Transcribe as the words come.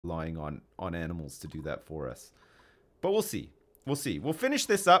relying on animals to do that for us. But we'll see. We'll see. We'll finish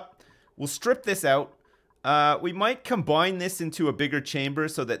this up. We'll strip this out. We might combine this into a bigger chamber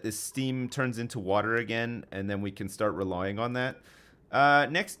so that this steam turns into water again, and then we can start relying on that.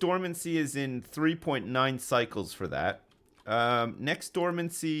 Next dormancy is in 3.9 cycles for that. Next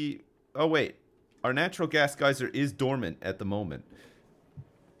dormancy... Oh, wait. Our natural gas geyser is dormant at the moment.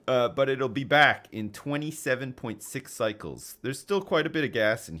 But it'll be back in 27.6 cycles. There's still quite a bit of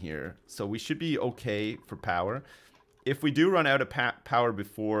gas in here, so we should be okay for power. If we do run out of power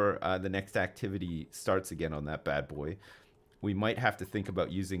before the next activity starts again on that bad boy, we might have to think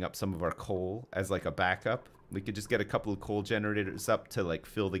about using up some of our coal as like a backup. We could just get a couple of coal generators up to like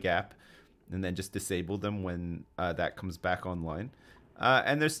fill the gap and then just disable them when that comes back online.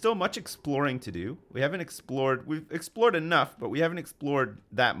 And there's still much exploring to do. We've explored enough, but we haven't explored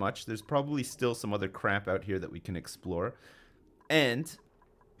that much. There's probably still some other crap out here that we can explore. And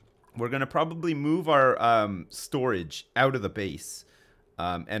we're going to probably move our storage out of the base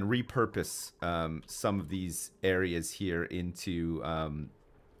and repurpose some of these areas here into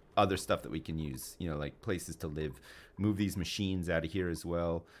other stuff that we can use, you know, like places to live. Move these machines out of here as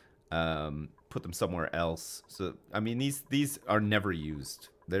well. Put them somewhere else. So, I mean, these are never used.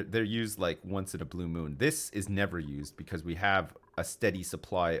 They're used like once in a blue moon. This is never used because we have a steady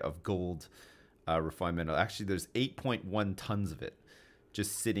supply of gold refined metal. Actually, there's 8.1 tons of it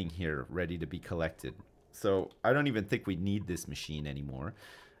just sitting here ready to be collected. So I don't even think we need this machine anymore.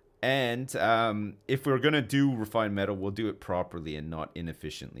 And if we're going to do refined metal, we'll do it properly and not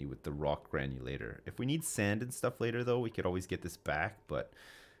inefficiently with the rock granulator. If we need sand and stuff later, though, we could always get this back, but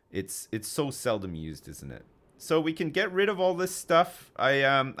it's so seldom used, isn't it? So we can get rid of all this stuff.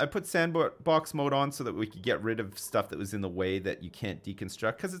 I put sandbox mode on so that we could get rid of stuff that was in the way that you can't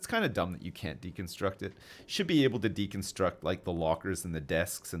deconstruct, because it's kind of dumb that you can't deconstruct it. Should be able to deconstruct like the lockers and the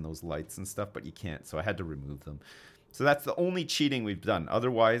desks and those lights and stuff, but you can't, so I had to remove them. So that's the only cheating we've done.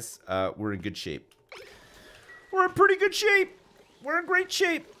 Otherwise, we're in good shape. We're in pretty good shape. We're in great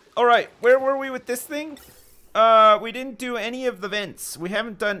shape. All right, where were we with this thing? We didn't do any of the vents. We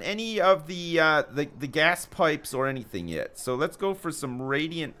haven't done any of the gas pipes or anything yet. So let's go for some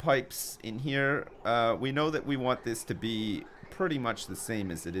radiant pipes in here. We know that we want this to be pretty much the same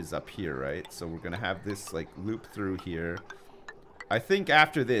as it is up here, right? So we're gonna have this like loop through here. I think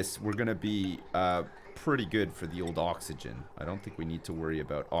after this, we're gonna be pretty good for the old oxygen. I don't think we need to worry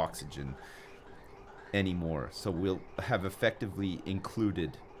about oxygen anymore. So we'll have effectively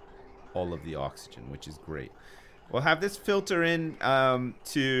included all of the oxygen, which is great. We'll have this filter in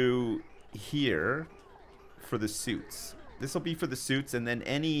to here for the suits. This will be for the suits, and then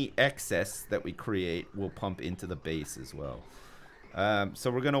any excess that we create will pump into the base as well. So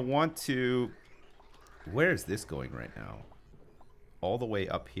we're gonna want to... Where is this going right now? All the way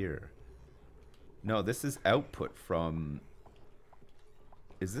up here. No, this is output from...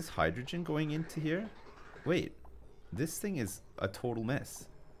 Is this hydrogen going into here? Wait, this thing is a total mess.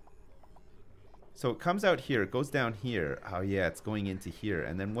 So it comes out here, it goes down here. Oh yeah, it's going into here.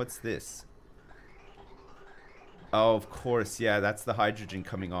 And then what's this? Oh, of course, yeah, that's the hydrogen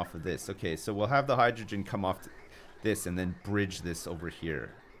coming off of this. Okay, so we'll have the hydrogen come off this and then bridge this over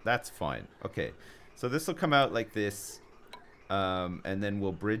here. That's fine. Okay, so this will come out like this. And then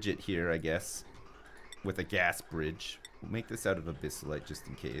we'll bridge it here, I guess, with a gas bridge. We'll make this out of abyssalite just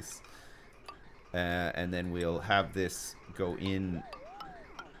in case. And then we'll have this go in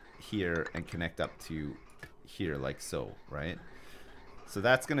here and connect up to here like so, right? So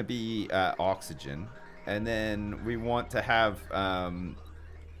that's going to be oxygen. And then we want to have...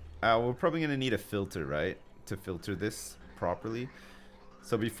 we're probably going to need a filter, right? To filter this properly.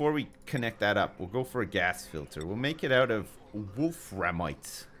 So before we connect that up, we'll go for a gas filter. We'll make it out of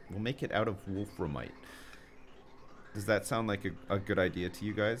wolframite. We'll make it out of wolframite. Does that sound like a good idea to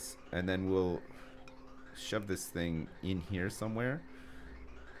you guys? And then we'll shove this thing in here somewhere.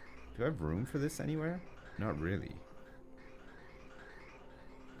 Do I have room for this anywhere? Not really.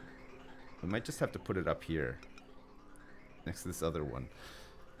 We might just have to put it up here. Next to this other one.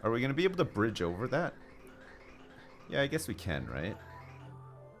 Are we going to be able to bridge over that? Yeah, I guess we can, right?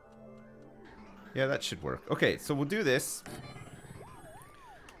 Yeah, that should work. Okay, so we'll do this.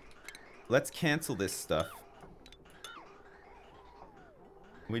 Let's cancel this stuff.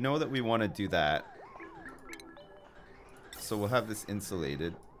 We know that we want to do that. So we'll have this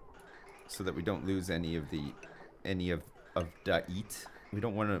insulated so that we don't lose any of the heat. We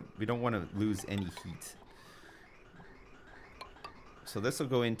don't want to lose any heat. So this will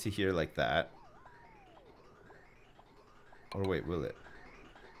go into here like that. Or wait, will it?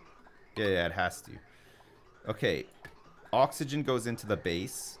 Yeah, it has to. Okay. Oxygen goes into the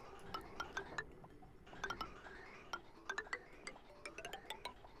base.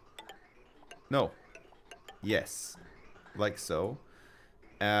 No. Yes. Like so.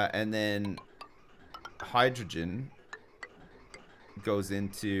 And then hydrogen goes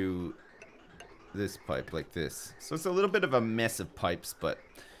into this pipe like this. So it's a little bit of a mess of pipes, but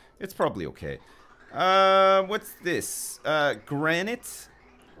it's probably okay. What's this? Granite?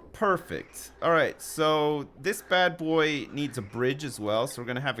 Perfect. Alright, so this bad boy needs a bridge as well. So we're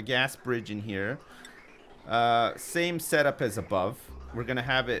going to have a gas bridge in here. Same setup as above. We're going to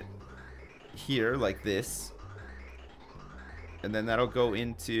have it here like this. And then that'll go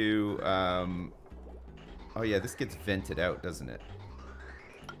into... oh yeah, this gets vented out, doesn't it?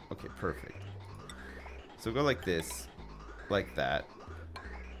 Okay, perfect. So go like this. Like that.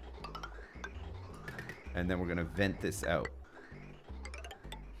 And then we're going to vent this out.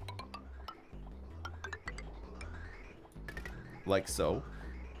 Like so.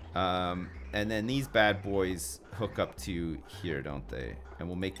 And then these bad boys hook up to here, don't they? And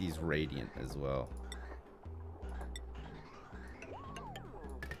we'll make these radiant as well.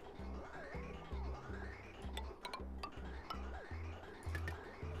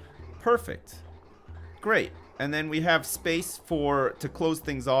 Perfect. Great. And then we have space to close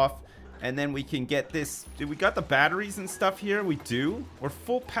things off. And then we can get this. Do we got the batteries and stuff here? We do. We're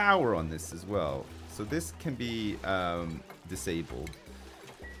full power on this as well. So this can be disabled.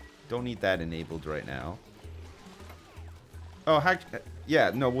 Don't need that enabled right now. Oh, heck.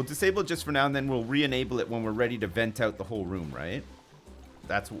 Yeah, no, we'll disable it just for now, and then we'll re-enable it when we're ready to vent out the whole room, right?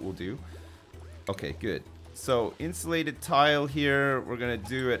 That's what we'll do. Okay, good. So, insulated tile here. We're going to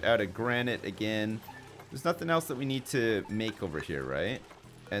do it out of granite again. There's nothing else that we need to make over here, right?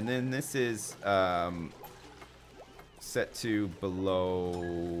 And then this is set to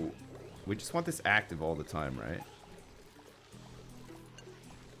below... We just want this active all the time, right?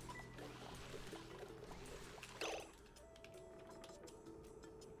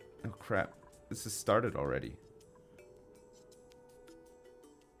 Oh, crap. This has started already.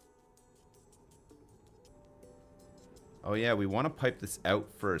 Oh, yeah. We want to pipe this out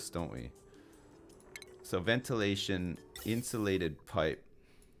first, don't we? So, ventilation, insulated pipe.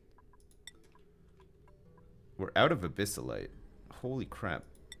 We're out of abyssalite. Holy crap.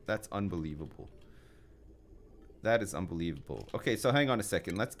 That's unbelievable. That is unbelievable. Okay, so hang on a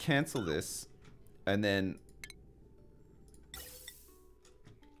second. Let's cancel this. And then...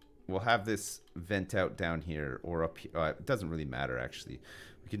 we'll have this vent out down here or up here. It doesn't really matter, actually.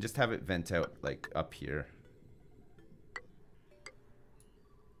 We can just have it vent out, like, up here.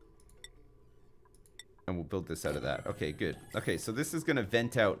 And we'll build this out of that. Okay, good. Okay, so this is going to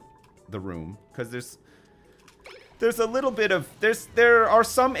vent out the room. Because there's a little bit of... There are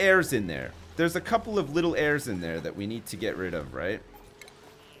some airs in there. There's a couple of little airs in there that we need to get rid of, right?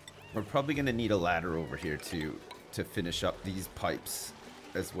 We're probably going to need a ladder over here to finish up these pipes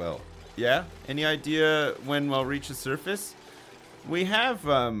as well. Yeah? Any idea when we'll reach the surface? We have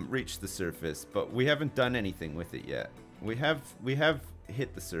reached the surface, but we haven't done anything with it yet. We have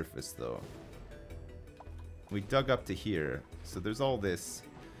hit the surface though. We dug up to here, so there's all this,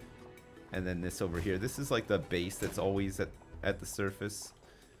 and then this over here. This is like the base that's always at the surface.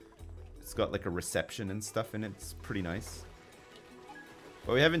 It's got like a reception and stuff in it. It's pretty nice.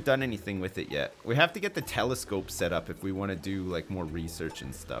 But we haven't done anything with it yet. We have to get the telescope set up if we want to do like more research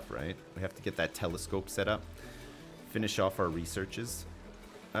and stuff, right? We have to get that telescope set up. Finish off our researches.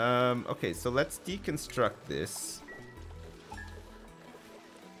 Okay, so let's deconstruct this.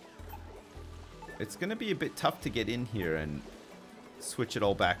 It's going to be a bit tough to get in here and switch it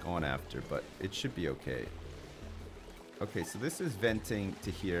all back on after, but it should be okay. Okay, so this is venting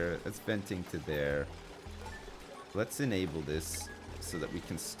to here. That's venting to there. Let's enable this so that we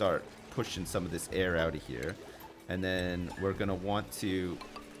can start pushing some of this air out of here. And then we're going to want to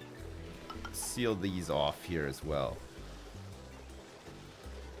seal these off here as well.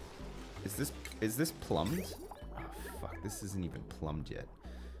 Is this plumbed? Oh, fuck, this isn't even plumbed yet.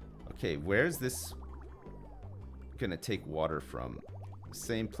 Okay, where's this going to take water from?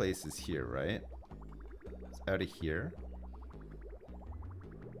 Same place as here, right? It's out of here.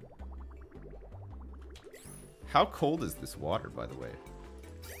 How cold is this water, by the way?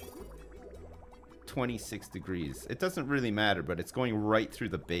 26 degrees. It doesn't really matter, but it's going right through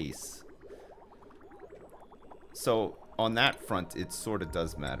the base. So, on that front, it sort of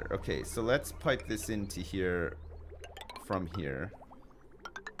does matter. Okay, so let's pipe this into here from here.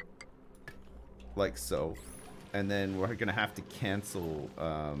 Like so. And then we're going to have to cancel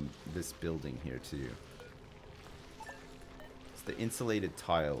this building here, too. It's the insulated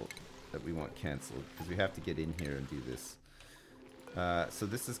tile that we want canceled, because we have to get in here and do this. So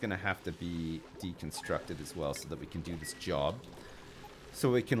this is going to have to be deconstructed as well so that we can do this job.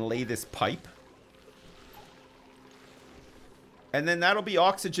 So we can lay this pipe. And then that'll be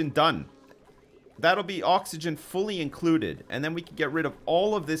oxygen done. That'll be oxygen fully included. And then we can get rid of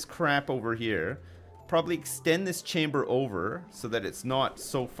all of this crap over here. Probably extend this chamber over so that it's not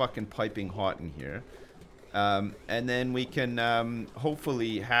so fucking piping hot in here. And then we can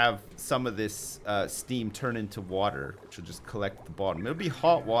hopefully have some of this steam turn into water, which will just collect at the bottom. It'll be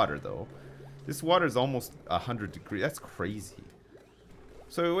hot water, though. This water is almost 100 degrees. That's crazy.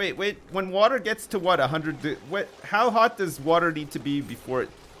 So wait. When water gets to what, 100? How hot does water need to be before it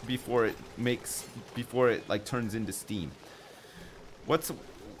like turns into steam?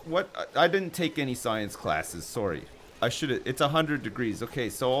 I didn't take any science classes. Sorry. I should have. It's 100 degrees. Okay,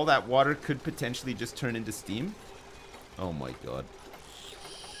 so all that water could potentially just turn into steam. Oh my god.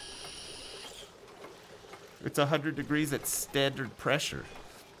 It's 100 degrees at standard pressure.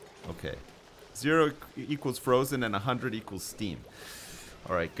 Okay. 0 equals frozen and 100 equals steam.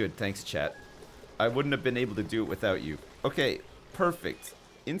 Alright, good. Thanks, chat. I wouldn't have been able to do it without you. Okay, perfect.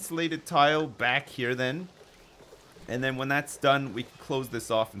 Insulated tile back here then. And then when that's done, we can close this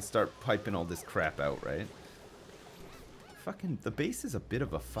off and start piping all this crap out, right? Fucking, the base is a bit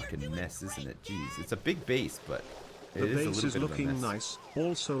of a fucking mess, isn't it? Jeez, it's a big base, but it is a little bit of a mess. The base is looking nice.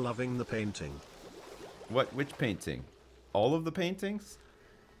 Also loving the painting. Which painting? All of the paintings?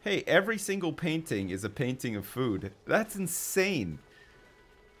 Hey, every single painting is a painting of food. That's insane.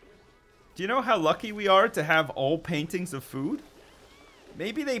 Do you know how lucky we are to have all paintings of food?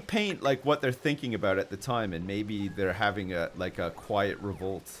 Maybe they paint like what they're thinking about at the time, and maybe they're having a quiet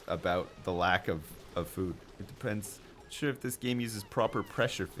revolt about the lack of food. It depends. Not sure if this game uses proper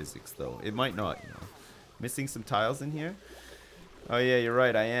pressure physics though. It might not, you know. Missing some tiles in here? Oh yeah, you're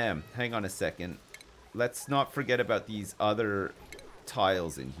right, I am. Hang on a second. Let's not forget about these other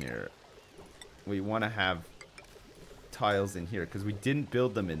tiles in here. We want to have tiles in here because we didn't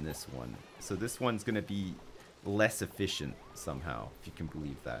build them in this one. So this one's going to be less efficient somehow, if you can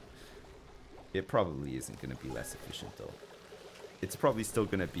believe that. It probably isn't going to be less efficient though. It's probably still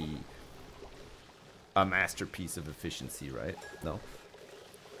going to be a masterpiece of efficiency, right? No?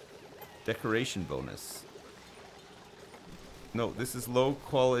 Decoration bonus. No, this is low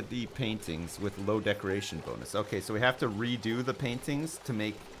quality paintings with low decoration bonus. Okay, so we have to redo the paintings to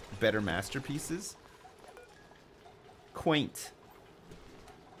make better masterpieces. Quaint.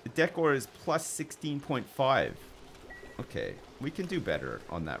 The decor is plus 16.5. Okay, we can do better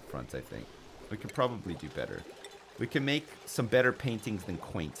on that front, I think. We can probably do better. We can make some better paintings than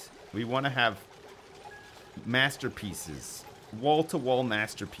quaint. We want to have masterpieces. Wall-to-wall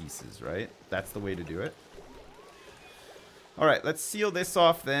masterpieces, right? That's the way to do it. Alright, let's seal this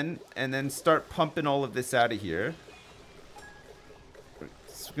off then, and then start pumping all of this out of here.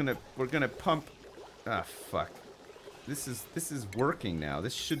 We're gonna pump... Ah, fuck. This is working now.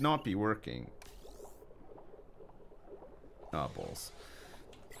 This should not be working. Ah, balls.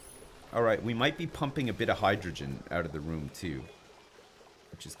 Alright, we might be pumping a bit of hydrogen out of the room too,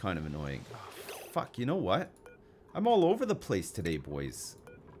 which is kind of annoying. Oh, fuck, you know what? I'm all over the place today, boys.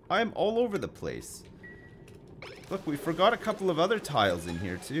 I'm all over the place. Look, we forgot a couple of other tiles in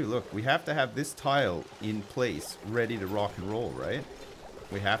here too. Look, we have to have this tile in place, ready to rock and roll, right?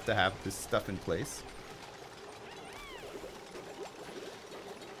 We have to have this stuff in place.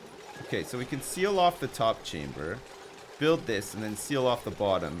 Okay, so we can seal off the top chamber, build this, and then seal off the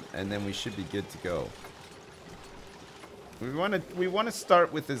bottom, and then we should be good to go. We want to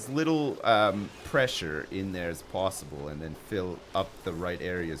start with as little pressure in there as possible, and then fill up the right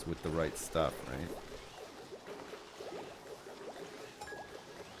areas with the right stuff, right?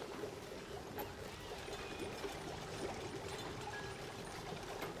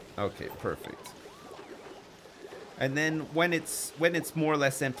 Okay, perfect. And then when it's more or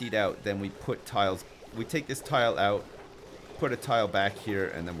less emptied out, then we put tiles. We take this tile out, put a tile back here,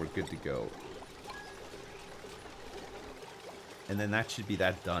 and then we're good to go. And then that should be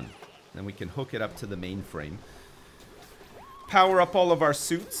that done. Then we can hook it up to the mainframe. Power up all of our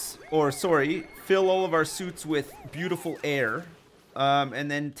suits, or sorry, fill all of our suits with beautiful air, and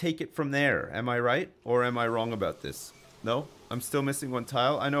then take it from there. Am I right? Or am I wrong about this? No? I'm still missing one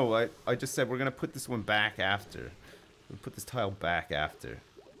tile? I know, I just said we're going to put this one back after. We'll put this tile back after.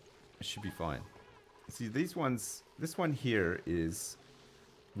 It should be fine. See, these ones, this one here is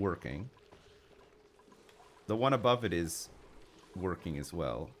working. The one above it is working as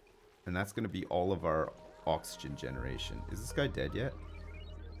well. And that's going to be all of our oxygen generation. Is this guy dead yet?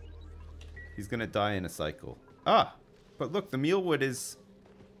 He's going to die in a cycle. Ah! But look, the mealwood is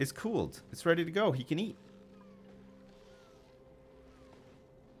cooled. It's ready to go. He can eat.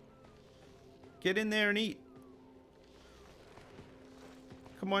 Get in there and eat.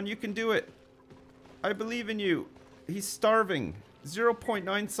 Come on, you can do it. I believe in you. He's starving.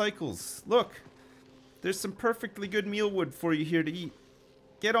 0.9 cycles. Look. There's some perfectly good meal wood for you here to eat.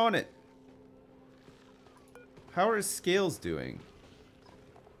 Get on it. How are his scales doing?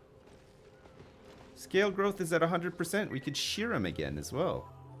 Scale growth is at 100%. We could shear him again as well.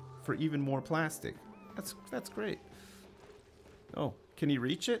 For even more plastic. That's great. Oh, can he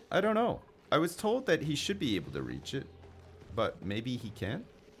reach it? I don't know. I was told that he should be able to reach it. But maybe he can't?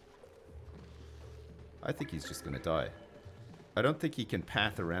 I think he's just gonna die. I don't think he can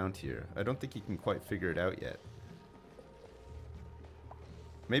path around here. I don't think he can quite figure it out yet.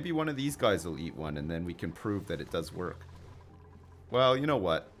 Maybe one of these guys will eat one and then we can prove that it does work. Well, you know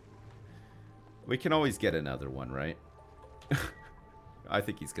what? We can always get another one, right? I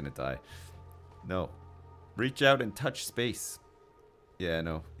think he's gonna die. No. Reach out and touch space. Yeah,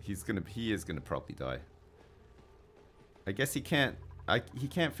 no. He is gonna probably die. I guess he can't. He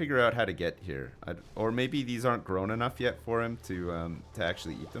can't figure out how to get here. Or maybe these aren't grown enough yet for him to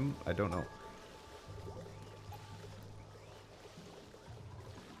actually eat them. I don't know.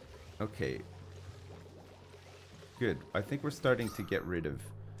 Okay. Good. I think we're starting to get rid of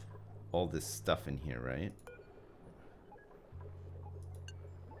all this stuff in here, right?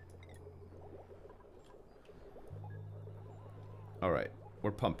 Alright.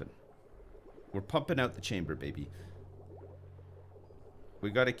 We're pumping. We're pumping out the chamber, baby. We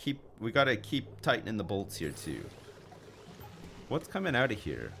gotta keep tightening the bolts here too. What's coming out of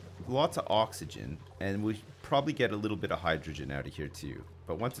here? Lots of oxygen, and we probably get a little bit of hydrogen out of here too.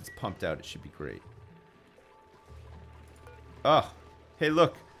 But once it's pumped out, it should be great. Oh, hey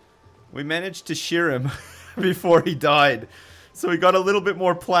look. We managed to shear him before he died. So we got a little bit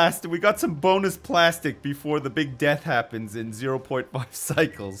more plastic. We got some bonus plastic before the big death happens in 0.5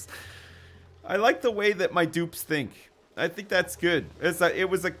 cycles. I like the way that my dupes think. I think that's good. It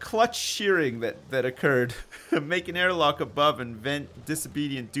was a clutch shearing that occurred. Make an airlock above and vent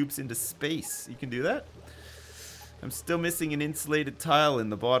disobedient dupes into space. You can do that? I'm still missing an insulated tile in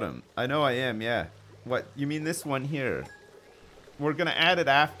the bottom. I know I am, yeah. What, you mean this one here? We're gonna add it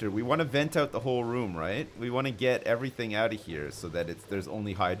after. We want to vent out the whole room, right? We want to get everything out of here so that there's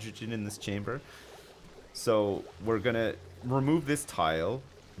only hydrogen in this chamber. So we're gonna remove this tile,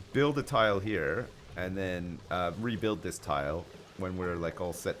 build a tile here, and then rebuild this tile when we're like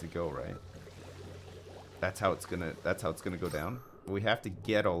all set to go, right? That's how it's gonna go down. But we have to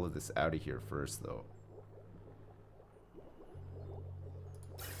get all of this out of here first, though.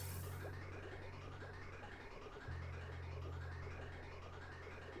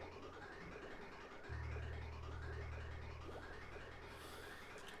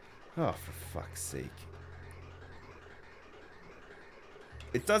 Oh, for fuck's sake.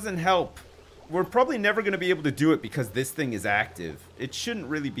 It doesn't help. We're probably never going to be able to do it because this thing is active. It shouldn't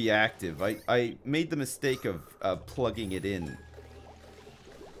really be active. I made the mistake of plugging it in.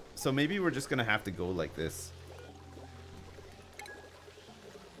 So maybe we're just going to have to go like this.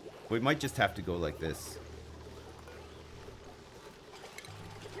 We might just have to go like this.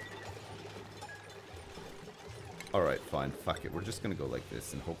 Alright, fine. Fuck it. We're just going to go like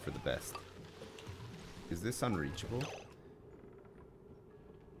this and hope for the best. Is this unreachable?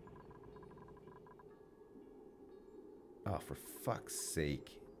 Oh, for fuck's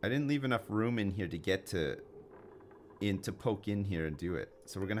sake. I didn't leave enough room in here to get to poke in here and do it.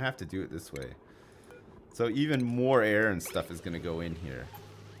 So we're going to have to do it this way. So even more air and stuff is going to go in here.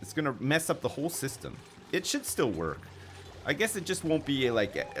 It's going to mess up the whole system. It should still work. I guess it just won't be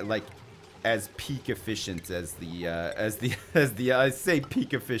like as peak efficient as the I say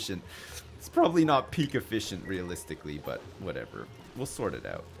peak efficient. It's probably not peak efficient realistically, but whatever. We'll sort it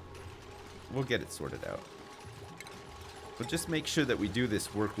out. We'll get it sorted out. But just make sure that we do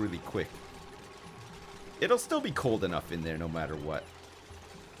this work really quick. It'll still be cold enough in there no matter what.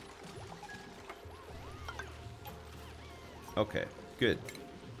 Okay, good.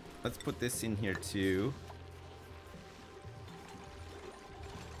 Let's put this in here too.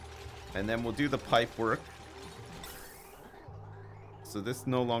 And then we'll do the pipe work. So this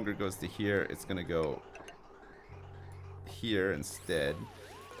no longer goes to here. It's going to go here instead.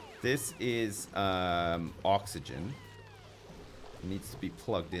 This is oxygen. It needs to be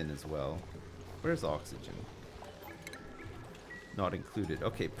plugged in as well. Where's oxygen? Not included.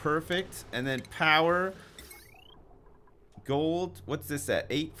 Okay, perfect. And then power. Gold. What's this at?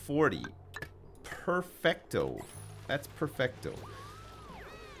 840. Perfecto. That's perfecto.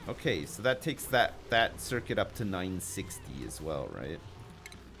 Okay, so that takes that circuit up to 960 as well, right?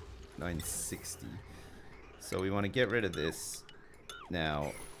 960. So we want to get rid of this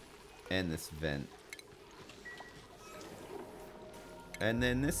now. and this vent. And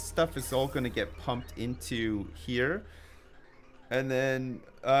then this stuff is all going to get pumped into here. And then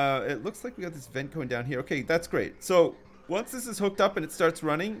it looks like we got this vent going down here. Okay, that's great. So once this is hooked up and it starts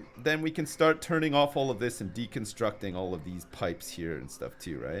running, then we can start turning off all of this and deconstructing all of these pipes here and stuff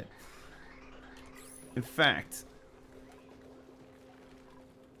too, right? In fact,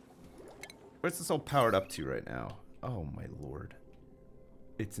 where's this all powered up to right now? Oh my lord.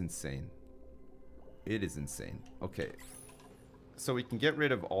 It's insane. It is insane. Okay. So we can get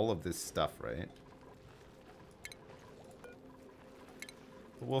rid of all of this stuff, right?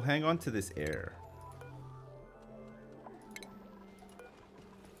 But we'll hang on to this air.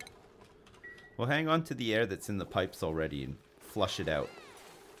 We'll hang on to the air that's in the pipes already and flush it out.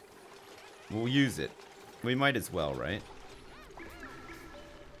 We'll use it. We might as well, right?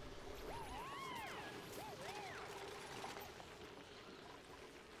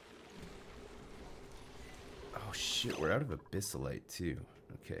 Oh shit, we're out of abyssalite too.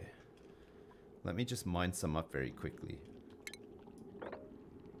 Okay. Let me just mine some up very quickly.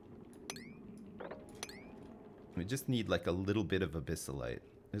 We just need like a little bit of abyssalite.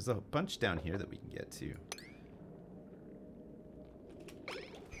 There's a bunch down here that we can get to.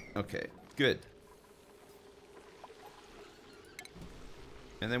 Okay, good.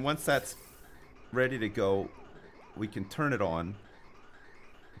 And then once that's ready to go, we can turn it on.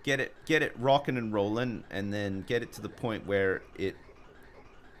 Get it rocking and rolling, and then get it to the point where it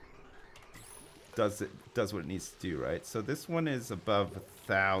does what it needs to do, right? So this one is above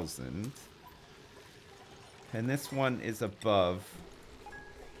 1,000. And this one is above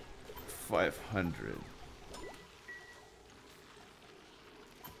 500.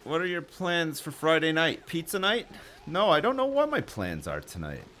 What are your plans for Friday night? Pizza night? No, I don't know what my plans are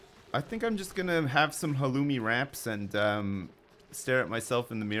tonight. I think I'm just gonna have some halloumi wraps and stare at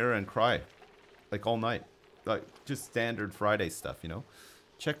myself in the mirror and cry. Like all night. Like just standard Friday stuff, you know?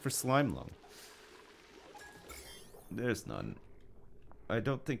 Check for slime lung. There's none. I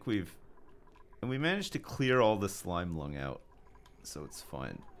don't think we've... And we managed to clear all the slime lung out. So it's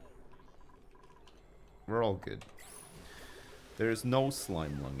fine. We're all good. There's no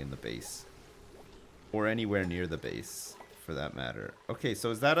slime lung in the base. Or anywhere near the base, for that matter. Okay,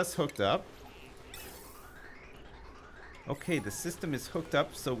 so is that us hooked up? Okay, the system is hooked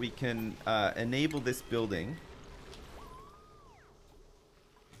up so we can enable this building.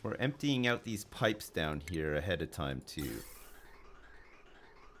 We're emptying out these pipes down here ahead of time too.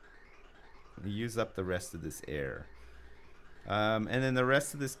 We use up the rest of this air. And then the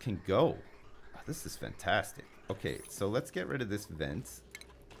rest of this can go. Oh, this is fantastic. Okay, so let's get rid of this vent.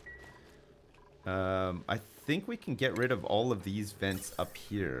 I think we can get rid of all of these vents up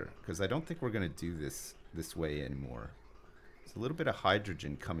here, because I don't think we're going to do this way anymore. There's a little bit of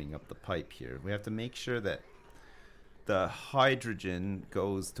hydrogen coming up the pipe here. We have to make sure that the hydrogen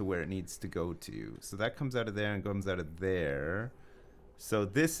goes to where it needs to go to. So that comes out of there and comes out of there. So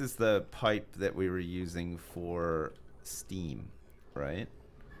this is the pipe that we were using for steam, right?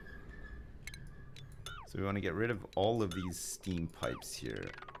 So we want to get rid of all of these steam pipes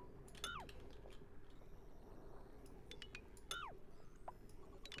here.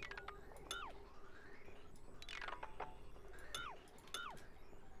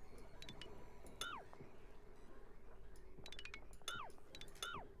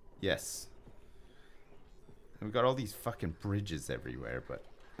 Yes. And we've got all these fucking bridges everywhere, but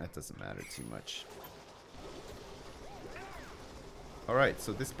that doesn't matter too much. Alright,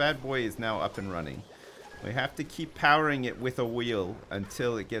 so this bad boy is now up and running. We have to keep powering it with a wheel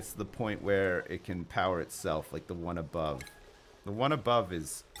until it gets to the point where it can power itself, like the one above. The one above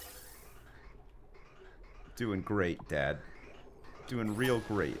is doing great, Dad. Doing real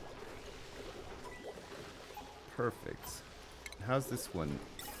great. Perfect. How's this one?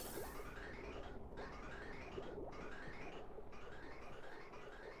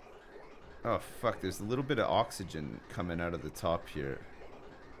 Oh fuck, there's a little bit of oxygen coming out of the top here,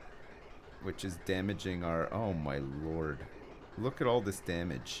 which is damaging our... Oh my lord. Look at all this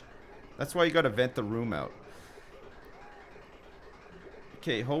damage. That's why you gotta vent the room out.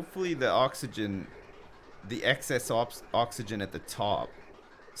 Okay, hopefully the oxygen, the excess oxygen at the top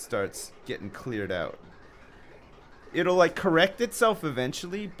starts getting cleared out. It'll like correct itself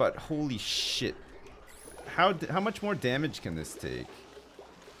eventually, but holy shit. How much more damage can this take?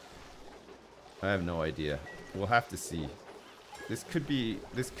 I have no idea. We'll have to see. This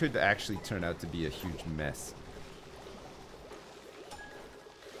could actually turn out to be a huge mess.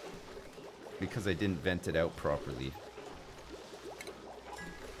 Because I didn't vent it out properly.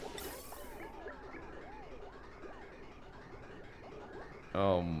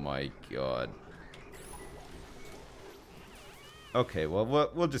 Oh my god. Okay, well,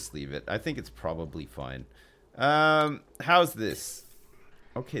 we'll just leave it. I think it's probably fine. How's this?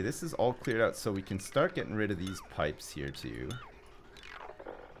 Okay, this is all cleared out, so we can start getting rid of these pipes here too.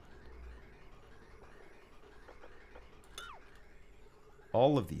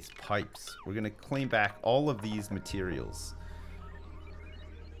 All of these pipes. We're gonna claim back all of these materials.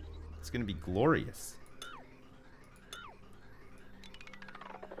 It's gonna be glorious.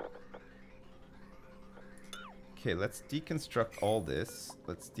 Okay, let's deconstruct all this.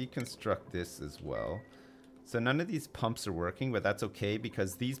 Let's deconstruct this as well. So none of these pumps are working, but that's okay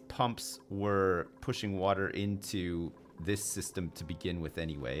because these pumps were pushing water into this system to begin with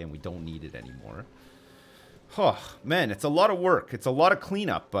anyway, and we don't need it anymore. Oh, man, it's a lot of work. It's a lot of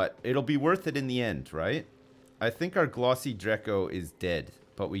cleanup, but it'll be worth it in the end, right? I think our glossy Dreco is dead,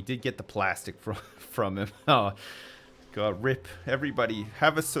 but we did get the plastic from him. Oh, God, rip. Everybody,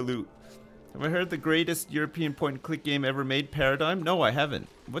 have a salute. Have I heard the greatest European point-and-click game ever made, Paradigm? No, I haven't.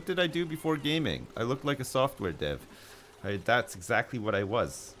 What did I do before gaming? I looked like a software dev. That's exactly what I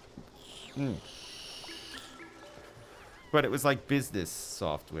was. But it was like business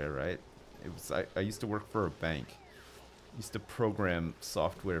software, right? It was. I used to work for a bank. I used to program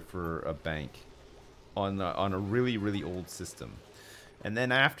software for a bank on a really, really old system. And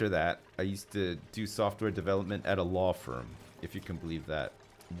then after that, I used to do software development at a law firm, if you can believe that.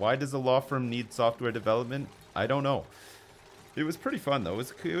 Why does a law firm need software development? I don't know. It was pretty fun though. It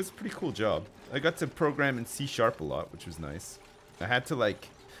was a pretty cool job. I got to program in C# a lot, which was nice. I had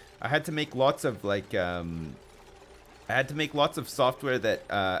to make lots of software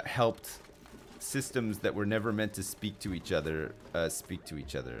that helped systems that were never meant to speak to each other.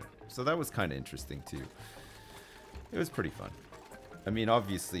 So that was kind of interesting too. It was pretty fun. I mean,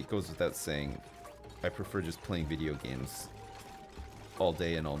 obviously, it goes without saying, I prefer just playing video games all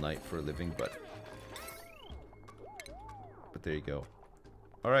day and all night for a living, but there you go.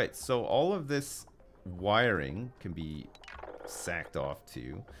 All right, so all of this wiring can be sacked off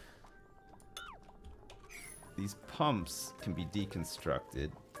too. These pumps can be deconstructed.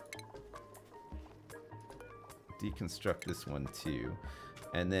 Deconstruct this one too.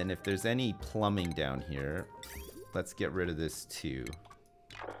 And then if there's any plumbing down here, let's get rid of this too.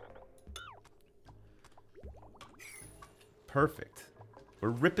 Perfect. We're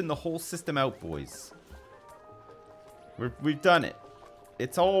ripping the whole system out, boys. We've done it.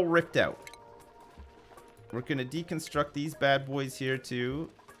 It's all ripped out. We're gonna deconstruct these bad boys here too,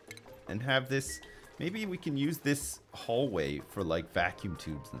 and have this. Maybe we can use this hallway for like vacuum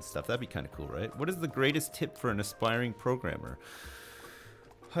tubes and stuff. That'd be kind of cool, right? What is the greatest tip for an aspiring programmer?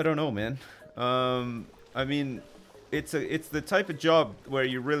 I don't know, man. I mean, it's the type of job where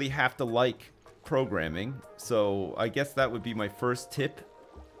you really have to like programming. So I guess that would be my first tip.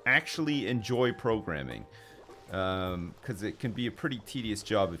 Actually enjoy programming. Because it can be a pretty tedious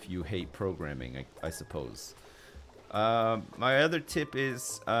job if you hate programming, I suppose. My other tip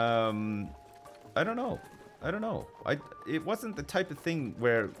is, I don't know. It wasn't the type of thing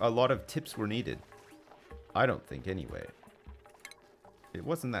where a lot of tips were needed. I don't think, anyway. It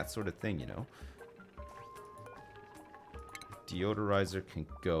wasn't that sort of thing, you know. Deodorizer can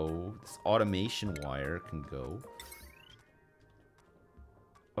go. This automation wire can go.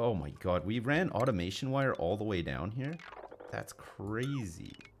 Oh my god, we ran automation wire all the way down here? That's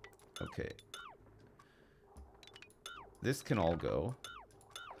crazy. Okay. This can all go.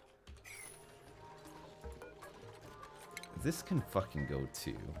 This can fucking go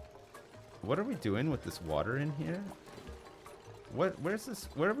too. What are we doing with this water in here? Where's this?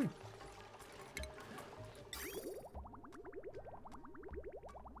 Where are we?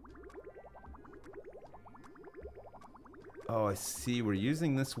 Oh, I see. We're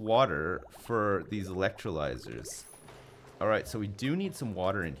using this water for these electrolyzers. Alright, so we do need some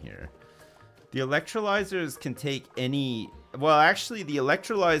water in here. The electrolyzers can take any... Well, actually, the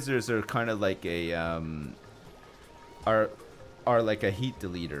electrolyzers are kind of like a... are like a heat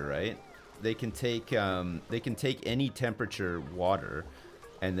deleter, right? They can take any temperature water,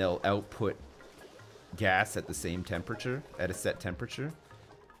 and they'll output gas at the same temperature, at a set temperature.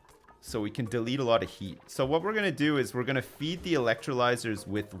 So we can delete a lot of heat. So what we're gonna do is we're gonna feed the electrolyzers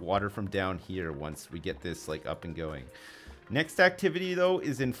with water from down here once we get this like up and going. Next activity though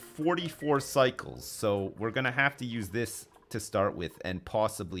is in 44 cycles. So we're gonna have to use this to start with and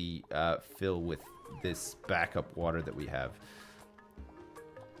possibly fill with this backup water that we have.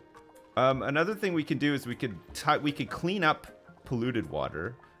 Another thing we can do is we could clean up polluted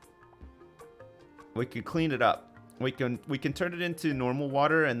water. We could clean it up We can turn it into normal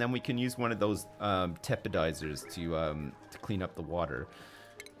water, and then we can use one of those tepidizers to clean up the water.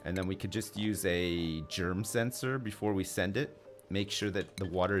 And then we could just use a germ sensor before we send it. Make sure that the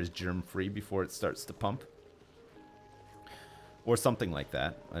water is germ-free before it starts to pump. Or something like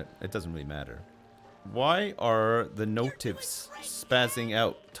that. It doesn't really matter. Why are the notifs spazzing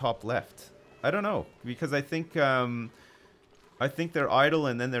out top left? I don't know. Because I think they're idle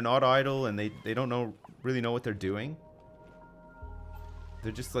and then they're not idle and they don't really know what they're doing.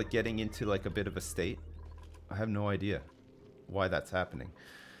 They're just like getting into like a bit of a state. I have no idea why that's happening.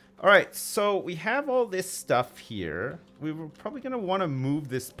 Alright, so we have all this stuff here. We were probably going to want to move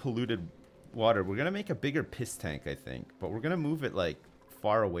this polluted water. We're going to make a bigger piss tank, I think. But we're going to move it, like,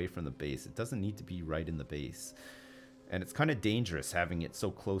 far away from the base. It doesn't need to be right in the base. And it's kind of dangerous having it so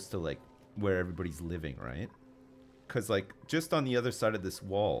close to, like, where everybody's living, right? Because, like, just on the other side of this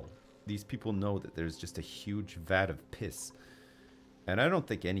wall, these people know that there's just a huge vat of piss. And I don't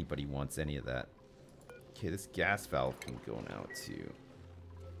think anybody wants any of that. Okay, this gas valve can go now, too.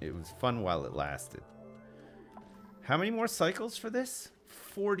 It was fun while it lasted. How many more cycles for this?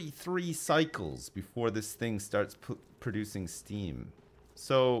 43 cycles before this thing starts producing steam.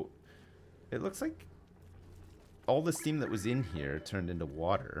 So, it looks like all the steam that was in here turned into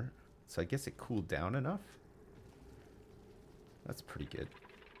water. So I guess it cooled down enough. That's pretty good.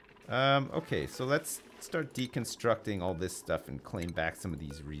 Okay, so let's start deconstructing all this stuff and claim back some of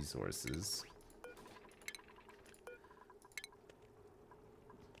these resources.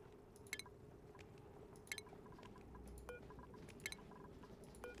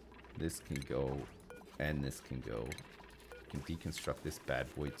 This can go, and this can go. We can deconstruct this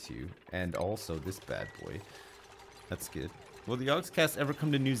bad boy too, and also this bad boy. That's good. Will the Yogscast ever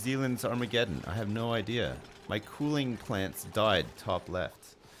come to New Zealand's Armageddon? I have no idea. My cooling plants died top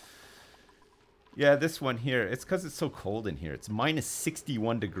left. Yeah, this one here, it's because it's so cold in here. It's minus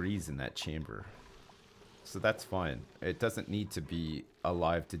 61 degrees in that chamber. So that's fine. It doesn't need to be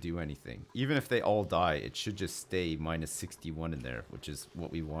alive to do anything. Even if they all die, it should just stay minus 61 in there, which is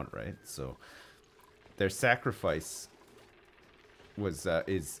what we want, right? So their sacrifice was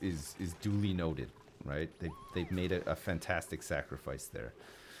is duly noted, right? They've made a fantastic sacrifice there.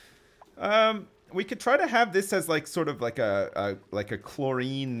 We could try to have this as like sort of like a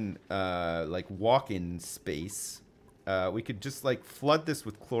chlorine like walk-in space. We could just like flood this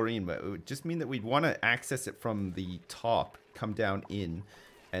with chlorine, but it would just mean that we'd want to access it from the top, come down in,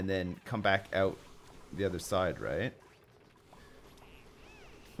 and then come back out the other side, right?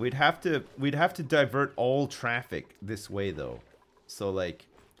 We'd have to divert all traffic this way though. So like,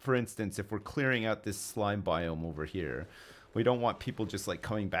 for instance, if we're clearing out this slime biome over here, we don't want people just like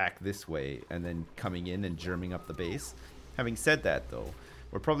coming back this way and then coming in and germing up the base. Having said that though,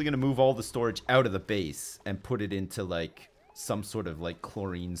 we're probably going to move all the storage out of the base and put it into like some sort of like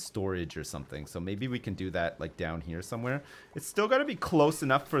chlorine storage or something. So maybe we can do that like down here somewhere. It's still got to be close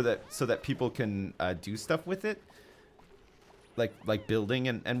enough for that so that people can do stuff with it, like building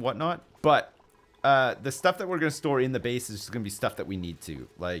and whatnot. But the stuff that we're going to store in the base is just going to be stuff that we need to,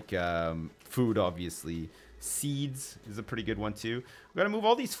 like food, obviously. Seeds is a pretty good one too. We've got to move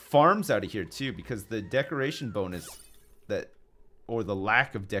all these farms out of here too, because the decoration bonus that, or the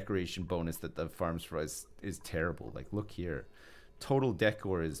lack of decoration bonus that the farms provide is terrible. Like, look here. Total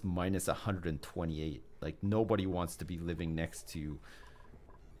decor is minus 128. Like, nobody wants to be living next to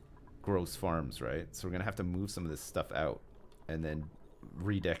gross farms, right? So we're going to have to move some of this stuff out and then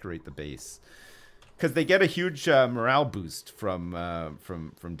redecorate the base. Because they get a huge morale boost from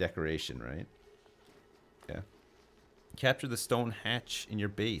decoration, right? Yeah. Capture the stone hatch in your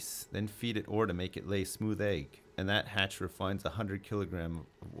base, then feed it ore to make it lay smooth egg. And that hatch refines 100 kilogram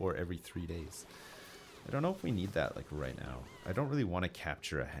of ore every 3 days. I don't know if we need that like right now. I don't really want to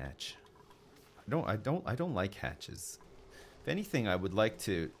capture a hatch. I don't like hatches. If anything, I would like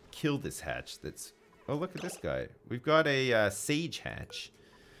to kill this hatch. That's, oh, look at this guy. We've got a sage hatch.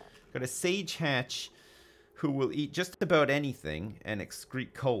 Got a sage hatch who will eat just about anything and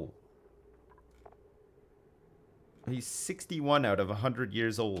excrete coal. He's 61 out of 100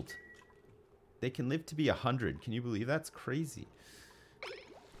 years old. They can live to be 100. Can you believe that's crazy?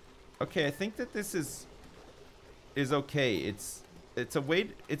 Okay, I think that this is okay. It's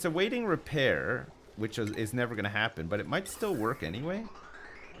awaiting repair, which is never going to happen, but it might still work anyway.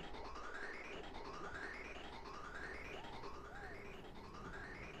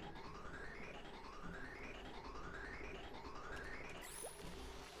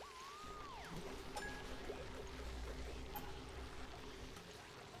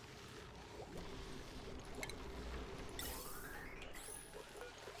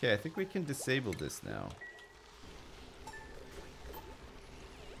 Okay, I think we can disable this now.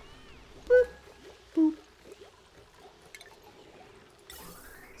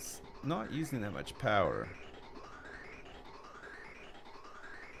 not using that much power.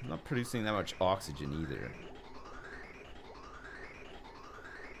 Not producing that much oxygen either.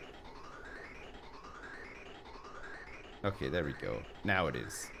 Okay, there we go. Now it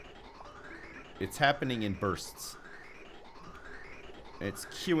is. It's happening in bursts. It's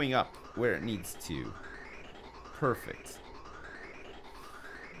queuing up where it needs to. Perfect.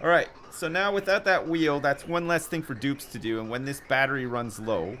 Alright, so now without that wheel, that's one less thing for dupes to do. And when this battery runs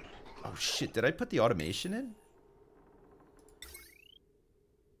low... Oh shit, did I put the automation in?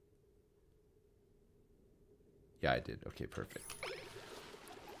 Yeah, I did. Okay, perfect.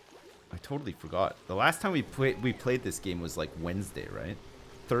 I totally forgot. The last time we played this game was like Wednesday, right?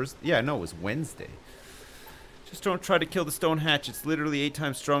 Thursday? Yeah, no, it was Wednesday. Just don't try to kill the stone hatch. It's literally 8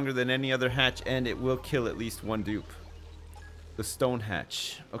 times stronger than any other hatch, and it will kill at least one dupe. The stone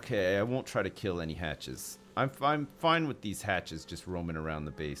hatch. Okay, I won't try to kill any hatches. I'm fine with these hatches just roaming around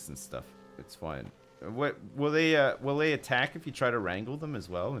the base and stuff. It's fine. What will they attack if you try to wrangle them as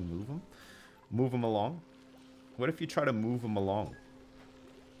well and move them? Move them along? What if you try to move them along?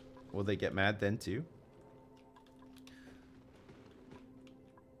 Will they get mad then too?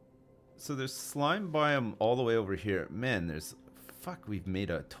 So there's slime biome all the way over here. Man, there's... Fuck, we've made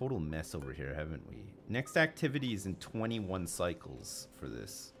a total mess over here, haven't we? Next activity is in 21 cycles for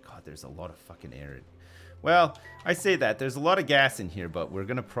this. God, there's a lot of fucking air. Well, I say that. There's a lot of gas in here, but we're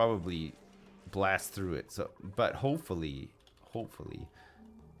gonna probably blast through it. So, but hopefully,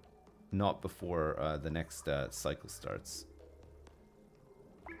 not before the next cycle starts.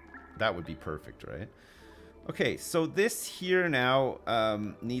 That would be perfect, right? Okay, so this here now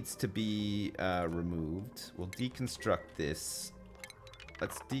needs to be removed. We'll deconstruct this.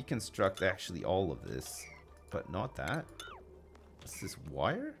 Let's deconstruct actually all of this, but not that. Is this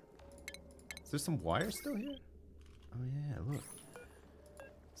wire? Is there some wire still here? Oh yeah, look.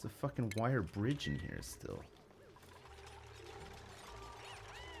 There's a fucking wire bridge in here still.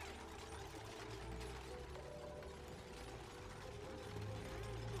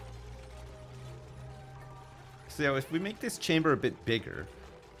 So yeah, if we make this chamber a bit bigger,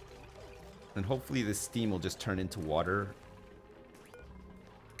 then hopefully this steam will just turn into water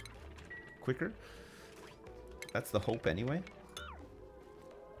quicker. That's the hope anyway.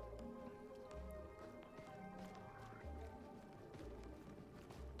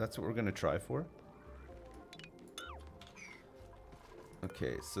 That's what we're gonna try for.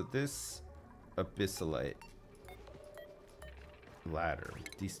 Okay, so this abyssalite ladder,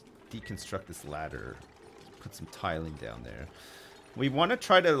 deconstruct this ladder, put some tiling down there. We want to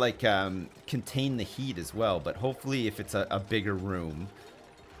try to like contain the heat as well, but hopefully if it's a bigger room,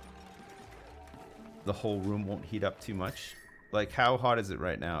 the whole room won't heat up too much. Like, how hot is it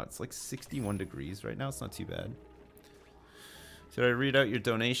right now? It's like 61 degrees right now. It's not too bad. Did I read out your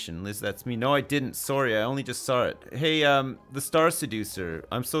donation? Liz, that's me. No, I didn't. Sorry, I only just saw it. Hey, the Star Seducer.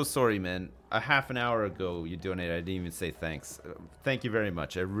 I'm so sorry, man. A half an hour ago you donated. I didn't even say thanks. Thank you very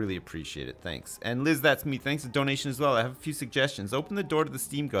much. I really appreciate it. Thanks. And Liz, that's me. Thanks for the donation as well. I have a few suggestions. Open the door to the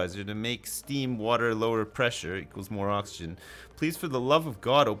steam geyser to make steam water lower pressure equals more oxygen. Please, for the love of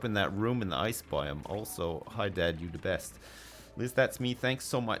God, open that room in the ice biome. Also, hi, Dad. You the best. Liz, that's me. Thanks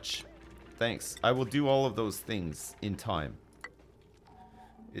so much. Thanks. I will do all of those things in time.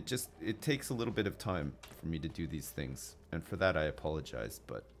 It takes a little bit of time for me to do these things. And for that, I apologize,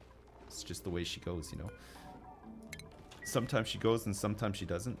 but it's just the way she goes, you know? Sometimes she goes and sometimes she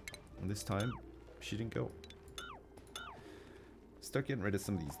doesn't. And this time, she didn't go. Start getting rid of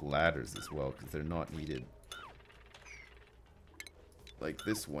some of these ladders as well, because they're not needed. Like,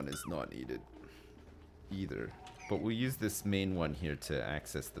 this one is not needed either. But we'll use this main one here to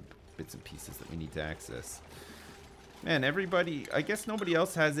access the bits and pieces that we need to access. Man, everybody, I guess nobody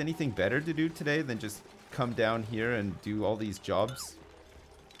else has anything better to do today than just come down here and do all these jobs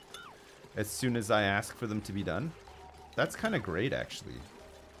as soon as I ask for them to be done. That's kind of great, actually.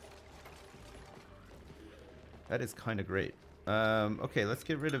 That is kind of great. Okay, let's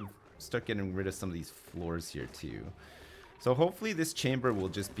start getting rid of some of these floors here too. So hopefully this chamber will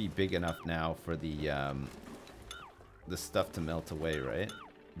just be big enough now for the stuff to melt away, right?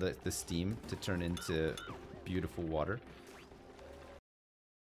 The steam to turn into beautiful water.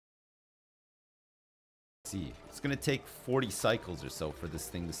 Let's see, it's gonna take 40 cycles or so for this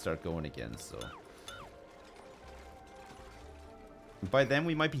thing to start going again, so by then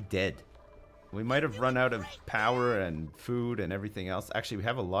we might be dead. We might have run out of power and food and everything else. Actually, we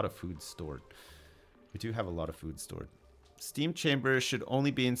have a lot of food stored. We do have a lot of food stored. Steam chamber should only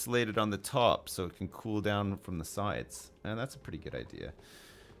be insulated on the top so it can cool down from the sides. And that's a pretty good idea.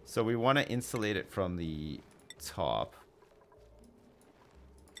 So we want to insulate it from the top.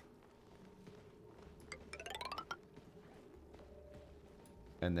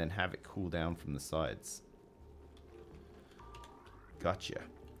 and then have it cool down from the sides. Gotcha.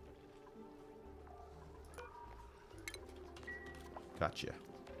 Gotcha.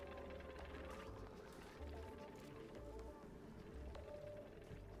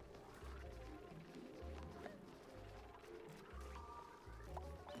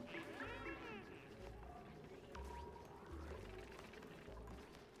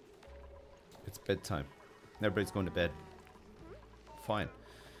 It's bedtime. Everybody's going to bed. Fine.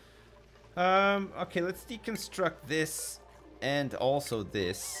 Okay, let's deconstruct this and also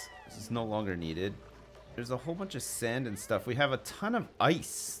this. This is no longer needed. There's a whole bunch of sand and stuff. We have a ton of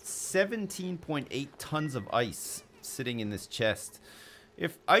ice. 17.8 tons of ice sitting in this chest.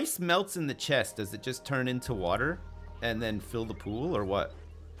 If ice melts in the chest, does it just turn into water and then fill the pool or what?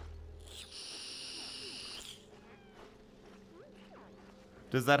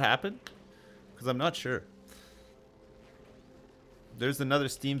 Does that happen? Because I'm not sure. There's another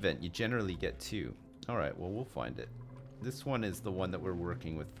steam vent. You generally get two. Alright, well, we'll find it. This one is the one that we're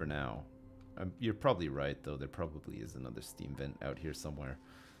working with for now. You're probably right, though. There probably is another steam vent out here somewhere.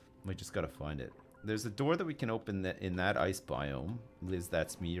 We just gotta find it. There's a door that we can open in that ice biome. Liz,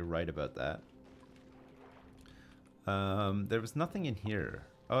 that's me. You're right about that. There was nothing in here.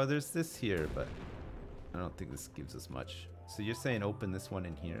 Oh, there's this here, but I don't think this gives us much. So you're saying open this one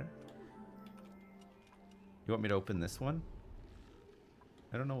in here? You want me to open this one?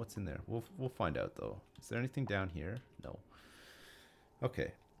 I don't know what's in there. We'll find out, though. Is there anything down here? No.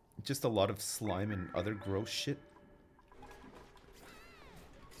 Okay. Just a lot of slime and other gross shit.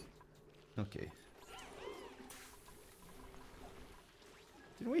 Okay.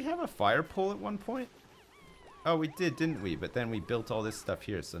 Didn't we have a fire pole at one point? Oh, we did, didn't we? But then we built all this stuff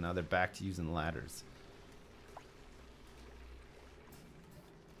here, so now they're back to using ladders.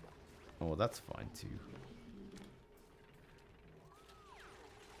 Oh, well, that's fine, too.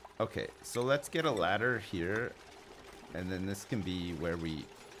 Okay, so let's get a ladder here, and then this can be where we...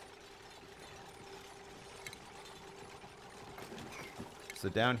 So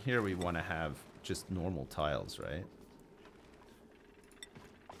down here we want to have just normal tiles, right?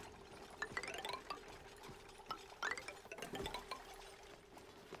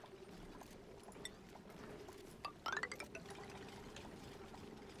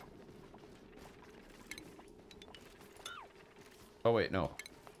 Oh wait, no.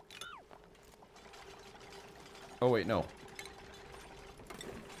 Oh wait, no.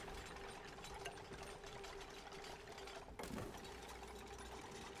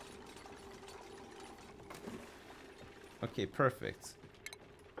 Okay, perfect.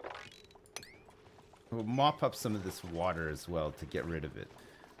 We'll mop up some of this water as well to get rid of it.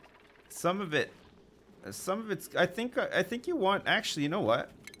 Some of it's, I think you want, actually, you know what?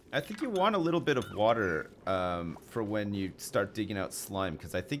 I think you want a little bit of water for when you start digging out slime,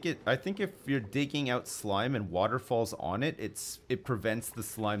 because I think if you're digging out slime and water falls on it, it prevents the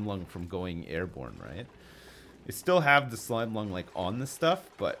slime lung from going airborne, right? You still have the slime lung like on the stuff,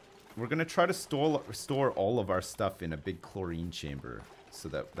 but we're gonna try to store all of our stuff in a big chlorine chamber, so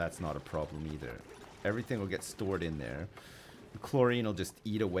that's not a problem either. Everything will get stored in there. The chlorine will just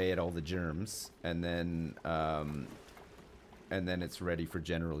eat away at all the germs, and then it's ready for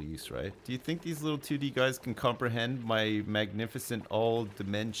general use, right? Do you think these little 2D guys can comprehend my magnificent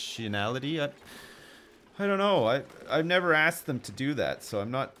all-dimensionality? I don't know. I've never asked them to do that, so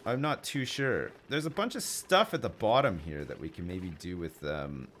I'm not too sure. There's a bunch of stuff at the bottom here that we can maybe do with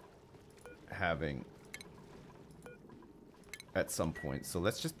having at some point. So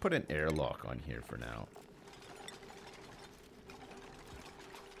let's just put an airlock on here for now,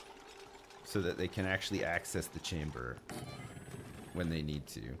 so that they can actually access the chamber when they need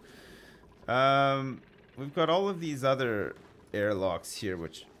to. We've got all of these other airlocks here,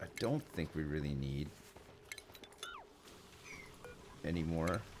 which I don't think we really need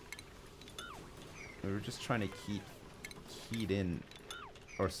anymore. We were just trying to keep heat in,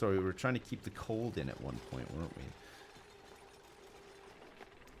 or sorry, we were trying to keep the cold in at one point, weren't we?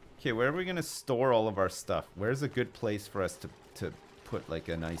 Okay, where are we gonna store all of our stuff? Where's a good place for us to put like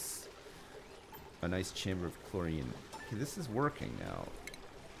a nice chamber of chlorine? Okay, this is working now.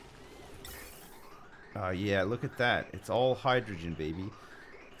 Yeah, look at that. It's all hydrogen, baby.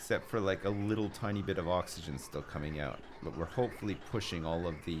 Except for like a little tiny bit of oxygen still coming out. But we're hopefully pushing all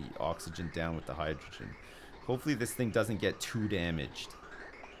of the oxygen down with the hydrogen. Hopefully this thing doesn't get too damaged.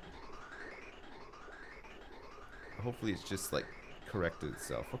 Hopefully it's just like corrected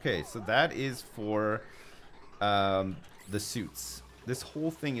itself. Okay, so that is for the suits. This whole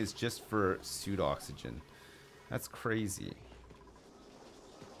thing is just for suit oxygen. That's crazy.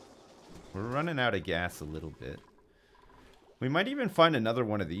 We're running out of gas a little bit. We might even find another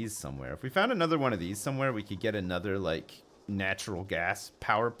one of these somewhere. If we found another one of these somewhere, we could get another, like, natural gas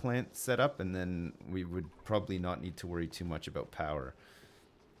power plant set up, and then we would probably not need to worry too much about power.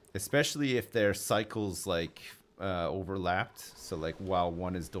 Especially if their cycles, like, overlapped. So, like, while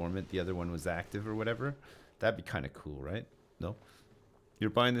one is dormant, the other one was active or whatever. That'd be kind of cool, right? No?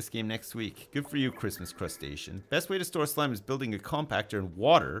 You're buying this game next week. Good for you, Christmas Crustacean. Best way to store slime is building a compactor in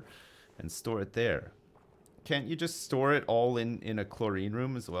water and store it there. Can't you just store it all in a chlorine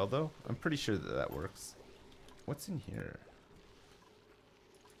room as well, though? I'm pretty sure that that works. What's in here?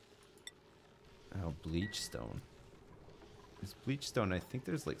 Oh, bleach stone. This bleach stone, I think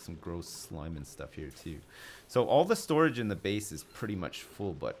there's like some gross slime and stuff here too. So all the storage in the base is pretty much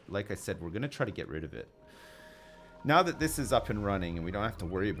full, but like I said, we're going to try to get rid of it. Now that this is up and running and we don't have to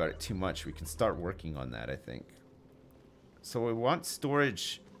worry about it too much, we can start working on that, I think. So we want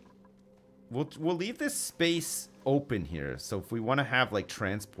storage. We'll leave this space open here. So if we want to have like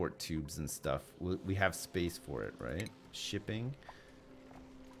transport tubes and stuff, we have space for it, right? Shipping.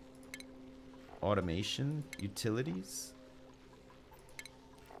 Automation. Utilities.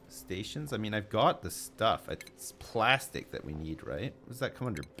 Stations. I mean, I've got the stuff. It's plastic that we need, right? Does that come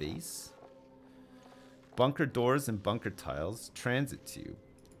under base? Bunker doors and bunker tiles. Transit tube.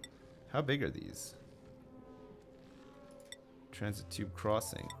 How big are these? Transit tube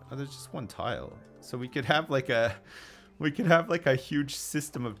crossing. Oh, there's just one tile. So we could have like a huge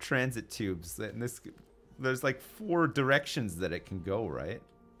system of transit tubes. And there's like 4 directions that it can go, right?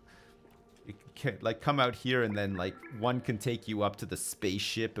 It can like come out here, and then like one can take you up to the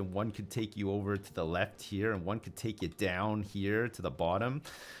spaceship, and one could take you over to the left here, and one could take you down here to the bottom.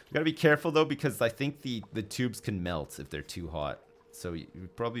 You gotta be careful though, because I think the tubes can melt if they're too hot. So you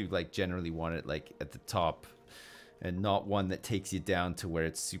probably like generally want it like at the top, and not one that takes you down to where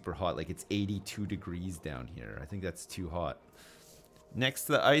it's super hot. Like it's 82 degrees down here. I think that's too hot. Next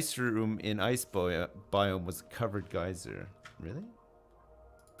to the ice room in ice biome was a covered geyser. Really?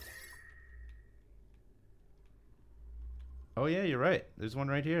 Oh yeah, you're right. There's one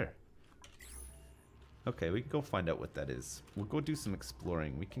right here. Okay, we can go find out what that is. We'll go do some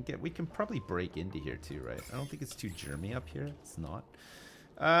exploring. We can probably break into here too, right? I don't think it's too germy up here. It's not.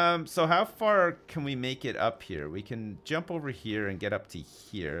 So how far can we make it up here? We can jump over here and get up to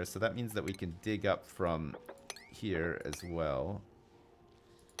here. So that means that we can dig up from here as well.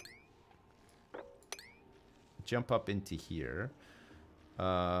 Jump up into here.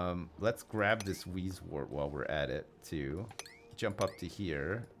 Let's grab this Wheezewort while we're at it too. Jump up to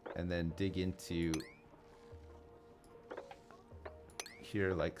here and then dig into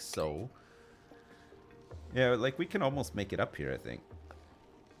here like so. Yeah, like we can almost make it up here, I think.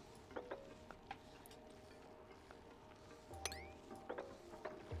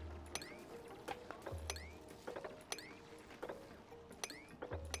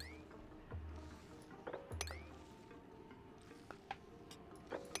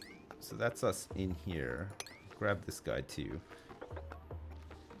 So that's us in here. Grab this guy too.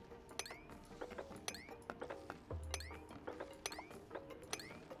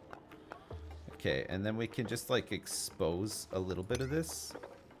 Okay, and then we can just like expose a little bit of this.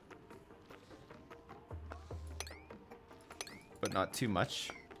 But not too much.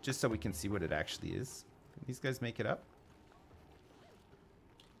 Just so we can see what it actually is. Can these guys make it up?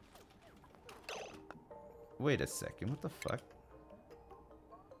 Wait a second, what the fuck?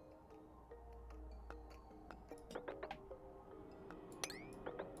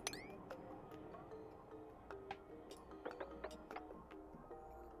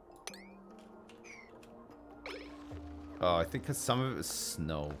 Oh, I think because some of it was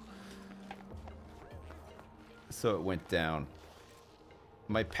snow. So it went down.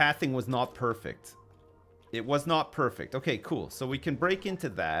 My pathing was not perfect. It was not perfect. Okay, cool. So we can break into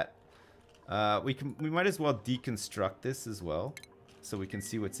that. We might as well deconstruct this as well, so we can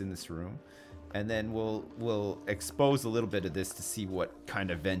see what's in this room. And then we'll expose a little bit of this to see what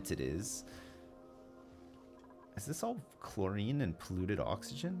kind of vent it is. Is this all chlorine and polluted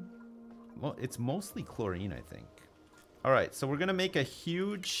oxygen? Well, it's mostly chlorine, I think. All right, so we're gonna make a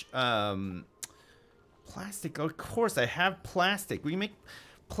huge plastic. Of course, I have plastic. We can make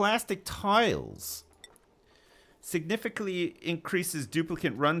plastic tiles. Significantly increases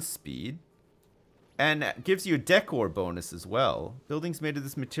duplicate run speed and gives you a decor bonus as well. Buildings made of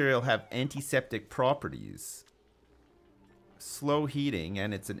this material have antiseptic properties, slow heating,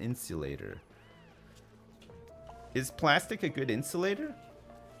 and it's an insulator. Is plastic a good insulator?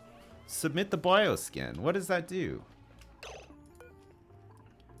 Submit the bioscan. What does that do?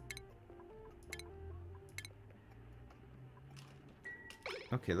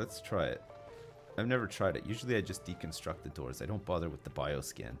 Okay, let's try it. I've never tried it. Usually I just deconstruct the doors. I don't bother with the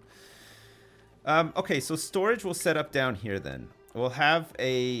bioscan. Okay, so storage we'll set up down here then. We'll have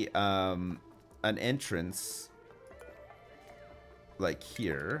a an entrance like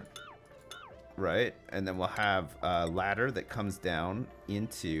here, right? And then we'll have a ladder that comes down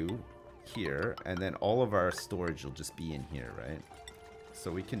into here, and then all of our storage will just be in here, right? So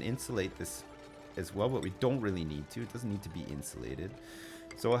we can insulate this as well, but we don't really need to. It doesn't need to be insulated.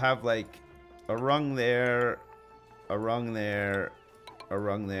 So we'll have like a rung there, a rung there, a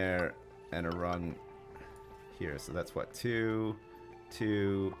rung there, and a rung here. So that's what, 2,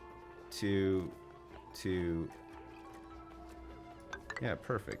 2, 2, 2. Yeah,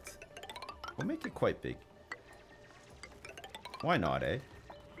 perfect. We'll make it quite big. Why not, eh?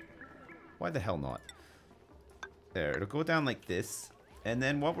 Why the hell not? There, it'll go down like this. And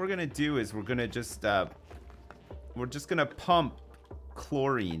then what we're gonna do is we're just gonna pump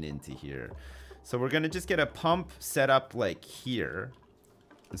chlorine into here. So we're gonna just get a pump set up like here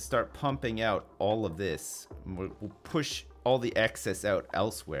and start pumping out all of this. And we'll push all the excess out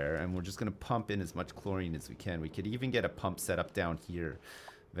elsewhere, and we're just gonna pump in as much chlorine as we can. We could even get a pump set up down here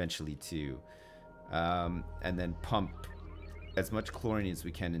eventually too, and then pump as much chlorine as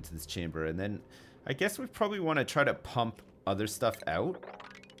we can into this chamber. And then I guess we probably want to try to pump other stuff out.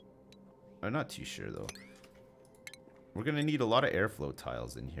 I'm not too sure though. We're gonna need a lot of airflow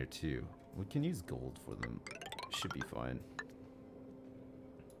tiles in here too. We can use gold for them. Should be fine.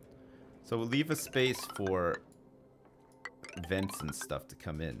 So we'll leave a space for vents and stuff to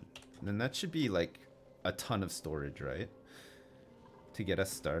come in. And then that should be like a ton of storage, right? To get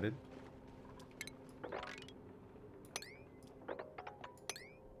us started.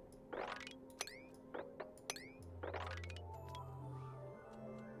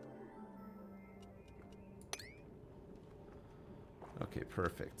 Okay,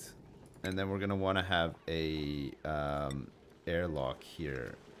 perfect. And then we're gonna want to have a airlock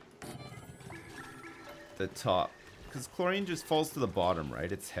here. The top, because chlorine just falls to the bottom,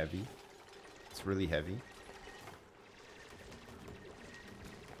 right? It's heavy. It's really heavy.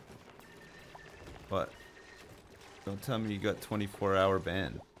 But don't tell me you got 24-hour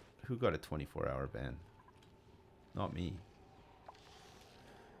ban. Who got a 24-hour ban? Not me.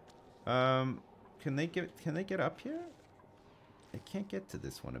 Can they get up here? They can't get to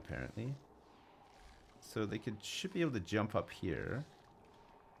this one apparently. So they should be able to jump up here.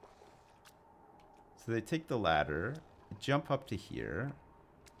 So they take the ladder, jump up to here,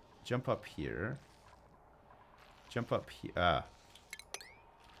 jump up here, jump up here. Ah.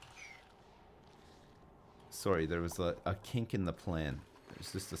 Sorry, there was a kink in the plan.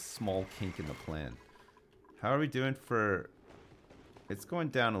 There's just a small kink in the plan. How are we doing for... It's going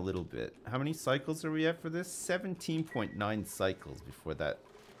down a little bit. How many cycles are we at for this? 17.9 cycles before that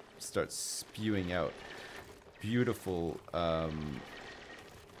starts spewing out beautiful,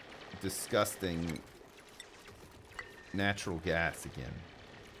 disgusting natural gas again.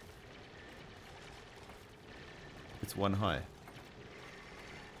 It's one high.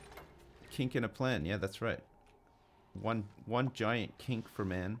 Kink in a plan. Yeah, that's right. One giant kink for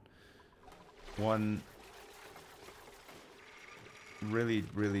man. One really,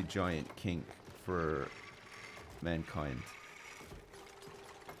 really giant kink for mankind.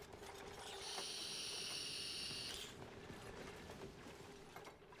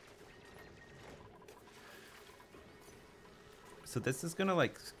 So this is gonna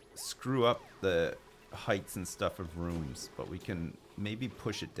like screw up the heights and stuff of rooms, but we can maybe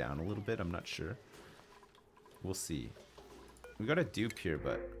push it down a little bit. I'm not sure. We'll see. We got a dupe here,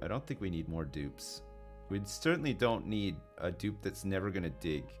 but I don't think we need more dupes. We certainly don't need a dupe that's never gonna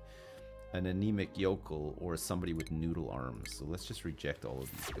dig, an anemic yokel, or somebody with noodle arms. So let's just reject all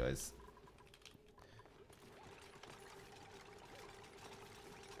of these guys.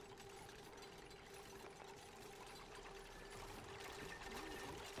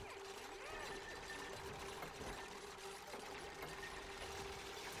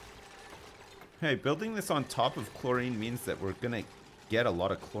 Hey, building this on top of chlorine means that we're gonna get a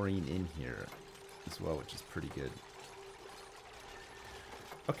lot of chlorine in here as well, which is pretty good.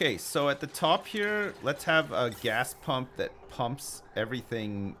 Okay, so at the top here, let's have a gas pump that pumps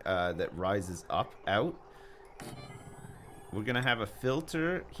everything that rises up out. We're gonna have a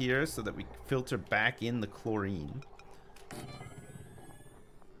filter here so that we filter back in the chlorine.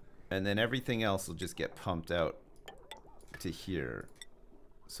 And then everything else will just get pumped out to here.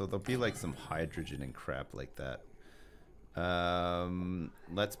 So there'll be like some hydrogen and crap like that.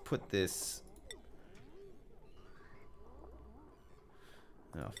 Let's put this...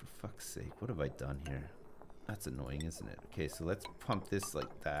 Oh, for fuck's sake, what have I done here? That's annoying, isn't it? Okay, so let's pump this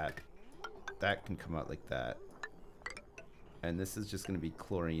like that. that can come out like that. And this is just going to be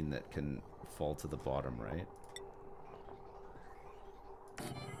chlorine that can fall to the bottom, right?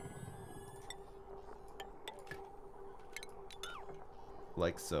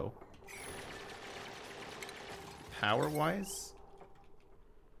 Like so. Power-wise?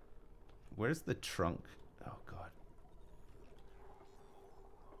 Where's the trunk? Oh, God.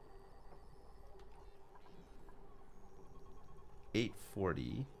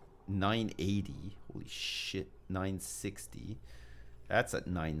 $840. 980. Holy shit. 960. That's at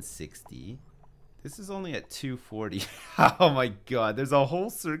 960. This is only at 240. Oh my god. There's a whole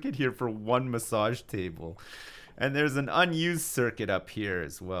circuit here for one massage table. And there's an unused circuit up here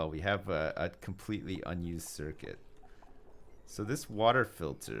as well. We have a completely unused circuit. So this water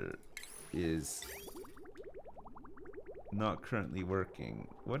filter is not currently working.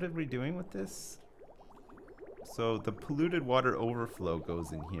 What are we doing with this? So the polluted water overflow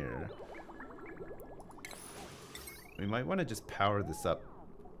goes in here. We might want to just power this up.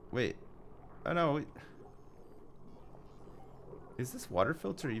 Wait. Oh no. Is this water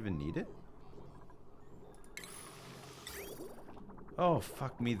filter even needed? Oh,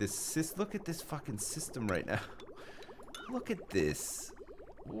 fuck me. Look at this fucking system right now. Look at this.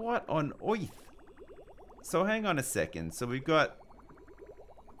 What on earth? So hang on a second. So we've got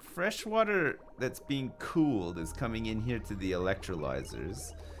fresh water that's being cooled is coming in here to the electrolyzers.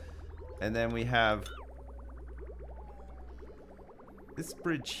 And then we have this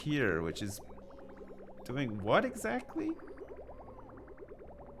bridge here, which is doing what exactly?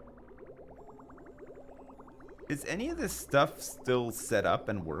 Is any of this stuff still set up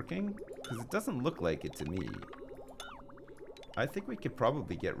and working? Because it doesn't look like it to me. I think we could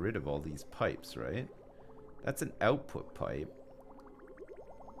probably get rid of all these pipes, right? That's an output pipe.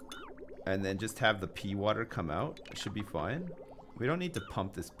 And then just have the pea water come out. It should be fine. We don't need to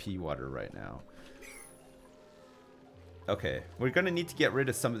pump this pea water right now. Okay, we're gonna need to get rid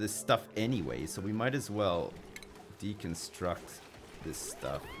of some of this stuff anyway, so we might as well deconstruct this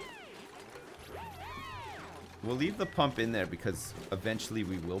stuff. We'll leave the pump in there because eventually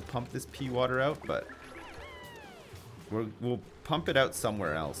we will pump this pea water out, but we'll pump it out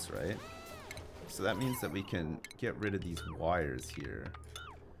somewhere else, right? So that means that we can get rid of these wires here.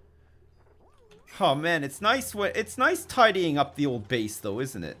 Oh man, it's nice tidying up the old base though,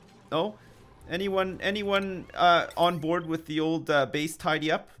 isn't it? No? Anyone on board with the old base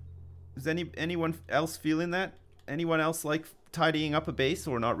tidy up? Is anyone else feeling that? Anyone else like tidying up a base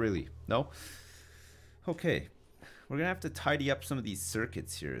or not really? No? Okay. We're gonna have to tidy up some of these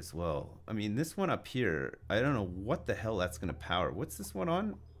circuits here as well. I mean, this one up here, I don't know what the hell that's gonna power. What's this one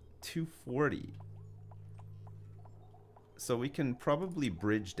on? 240. So we can probably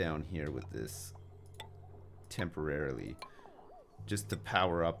bridge down here with this temporarily just to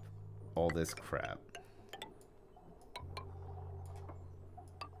power up all this crap.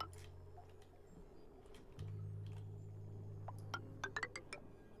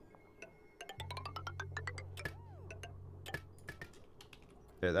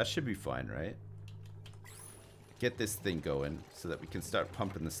 Yeah, that should be fine, right? Get this thing going so that we can start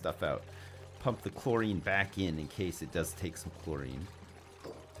pumping the stuff out. Pump the chlorine back in case it does take some chlorine.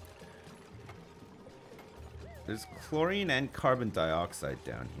 There's chlorine and carbon dioxide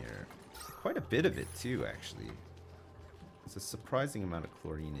down here. Quite a bit of it too, actually. There's a surprising amount of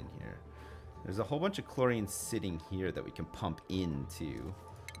chlorine in here. There's a whole bunch of chlorine sitting here that we can pump into.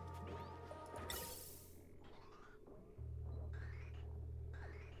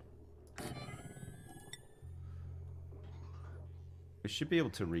 We should be able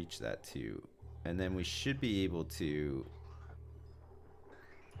to reach that too. And then we should be able to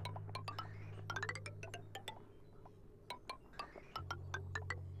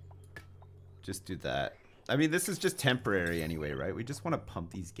just do that. I mean, this is just temporary anyway, right? We just want to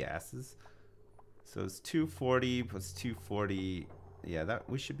pump these gases. So it's 240 plus 240. Yeah, that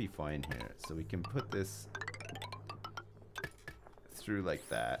we should be fine here. So we can put this through like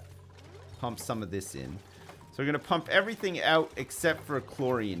that. Pump some of this in. So we're going to pump everything out except for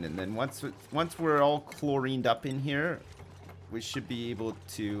chlorine. And then once we're all chlorined up in here, we should be able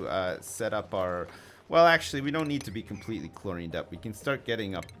to set up our... Well, actually, we don't need to be completely chlorined up. We can start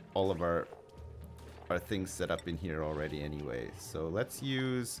getting up all of our things set up in here already anyway. So let's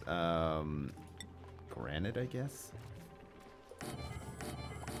use granite, I guess.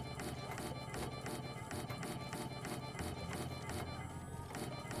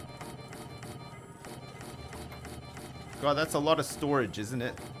 God, that's a lot of storage, isn't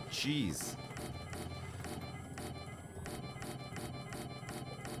it? Jeez.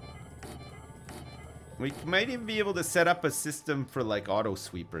 We might even be able to set up a system for like auto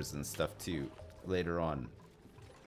sweepers and stuff too later on.